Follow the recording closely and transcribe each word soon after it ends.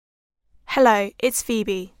Hello, it's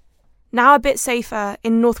Phoebe. Now a bit safer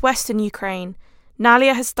in northwestern Ukraine,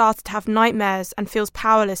 Naliia has started to have nightmares and feels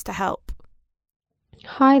powerless to help.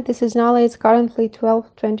 Hi, this is Naliia. It's currently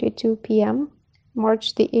 12:22 p.m.,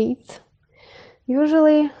 March the 8th.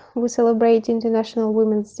 Usually we celebrate International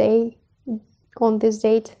Women's Day on this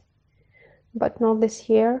date, but not this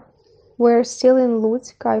year. We're still in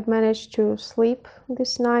Lutsk. I've managed to sleep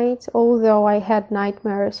this night, although I had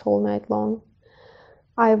nightmares all night long.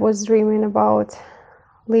 I was dreaming about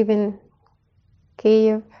leaving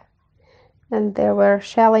Kiev, and there were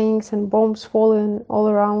shellings and bombs falling all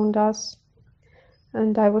around us.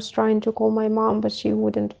 And I was trying to call my mom, but she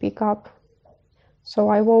wouldn't pick up. So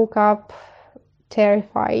I woke up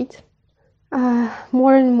terrified.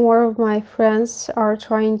 More and more of my friends are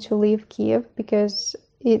trying to leave Kiev because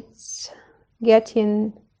it's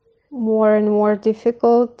getting more and more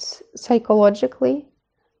difficult psychologically.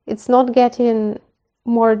 It's not getting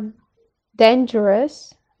more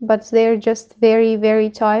dangerous, but they're just very, very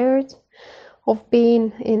tired of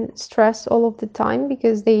being in stress all of the time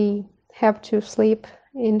because they have to sleep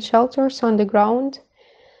in shelters on the ground.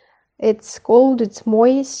 It's cold, it's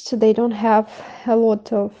moist, they don't have a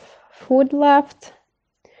lot of food left.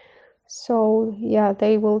 So yeah,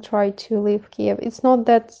 they will try to leave Kiev. It's not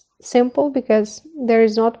that simple because there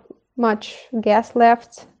is not much gas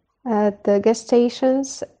left at the gas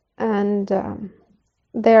stations, and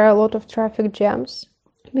there are a lot of traffic jams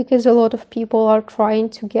because a lot of people are trying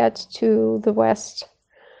to get to the west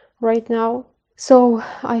right now. So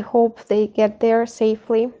I hope they get there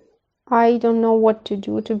safely. I don't know what to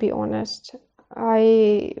do, to be honest.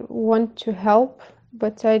 I want to help,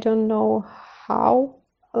 but I don't know how.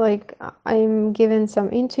 Like, I'm given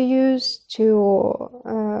some interviews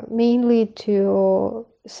to mainly to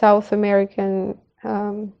South American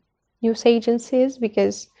news agencies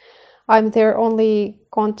because I'm their only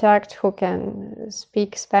contact who can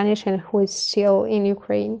speak Spanish and who is still in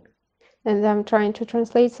Ukraine. And I'm trying to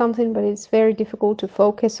translate something, but it's very difficult to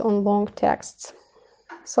focus on long texts.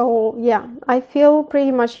 So yeah, I feel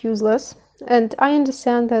pretty much useless, and I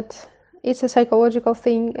understand that it's a psychological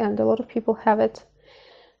thing and a lot of people have it,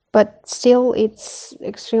 but still it's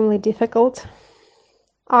extremely difficult.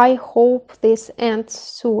 I hope this ends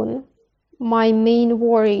soon. My main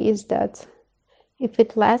worry is that if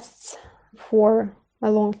it lasts for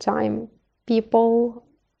a long time, people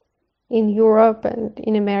in Europe and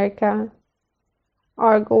in America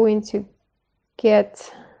are going to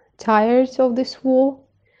get tired of this war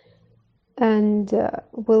and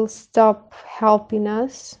will stop helping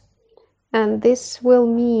us. And this will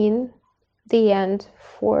mean the end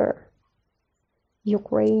for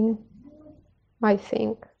Ukraine, I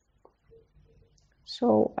think.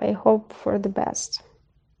 So I hope for the best.